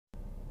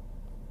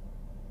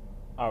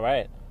All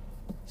right.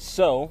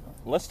 So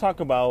let's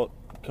talk about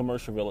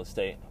commercial real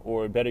estate,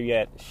 or better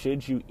yet,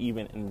 should you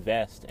even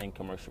invest in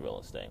commercial real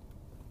estate?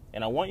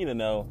 And I want you to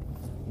know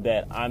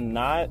that I'm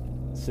not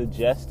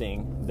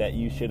suggesting that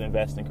you should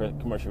invest in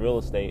commercial real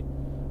estate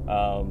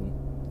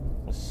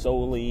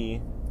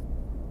solely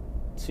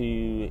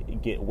to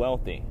get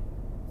wealthy.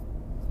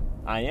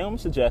 I am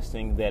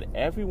suggesting that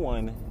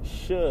everyone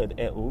should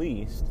at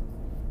least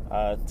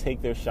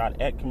take their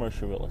shot at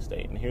commercial real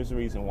estate. And here's the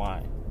reason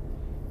why.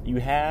 You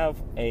have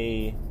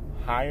a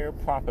higher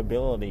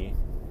probability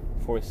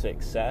for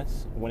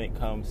success when it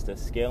comes to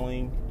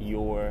scaling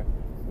your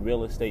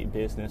real estate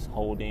business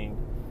holding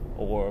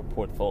or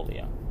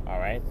portfolio, all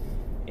right?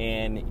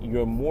 And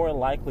you're more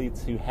likely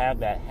to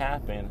have that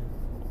happen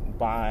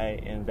by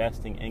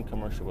investing in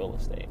commercial real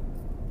estate.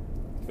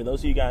 For those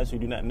of you guys who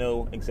do not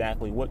know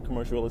exactly what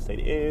commercial real estate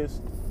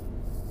is,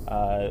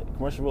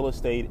 commercial real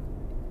estate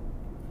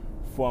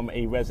from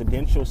a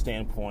residential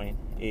standpoint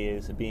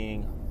is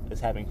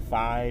having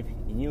 5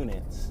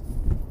 units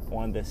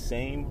on the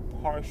same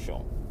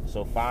parcel.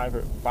 So five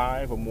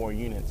or more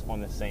units on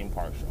the same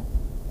parcel.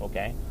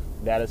 Okay?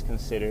 That is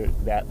considered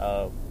that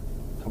of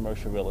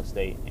commercial real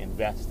estate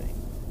investing.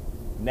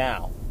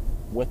 Now,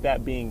 with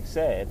that being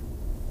said,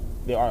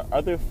 there are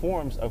other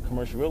forms of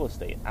commercial real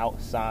estate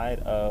outside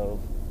of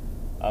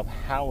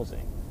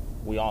housing.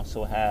 We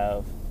also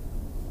have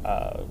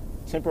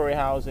temporary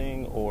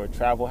housing or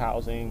travel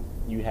housing.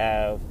 You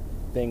have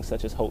things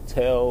such as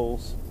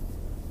hotels,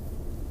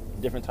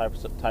 different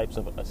types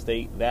of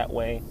estate that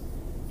way.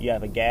 You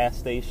have a gas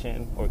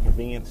station or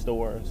convenience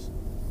stores.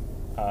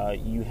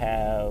 You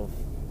have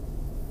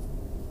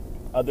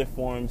other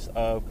forms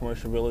of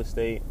commercial real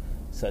estate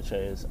such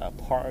as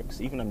parks,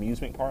 even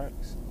amusement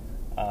parks,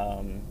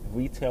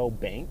 retail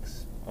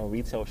banks or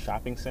retail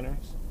shopping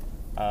centers,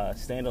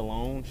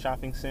 standalone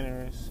shopping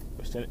centers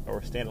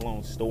or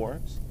standalone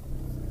stores.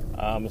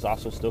 Is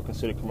also still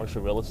considered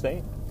commercial real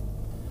estate.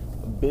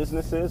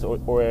 Businesses or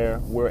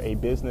where a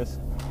business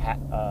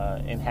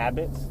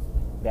inhabits,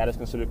 that is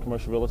considered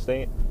commercial real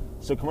estate.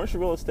 So commercial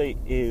real estate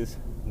is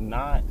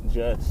not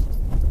just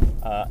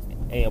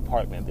a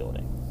apartment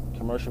building.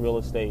 Commercial real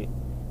estate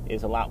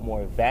is a lot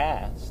more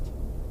vast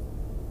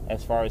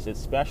as far as its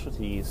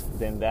specialties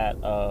than that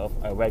of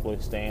a regular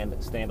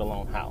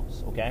standalone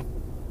house, okay?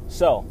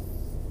 So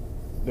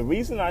the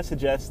reason I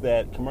suggest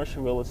that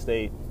commercial real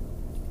estate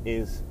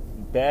is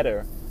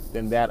better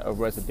than that of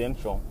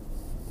residential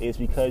is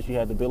because you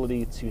have the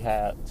ability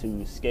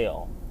to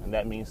scale, and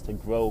that means to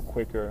grow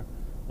quicker,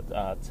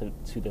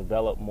 to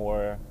develop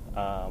more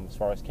as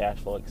far as cash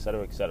flow, et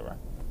cetera, et cetera.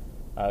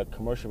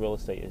 Commercial real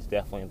estate is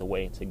definitely the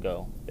way to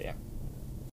go there.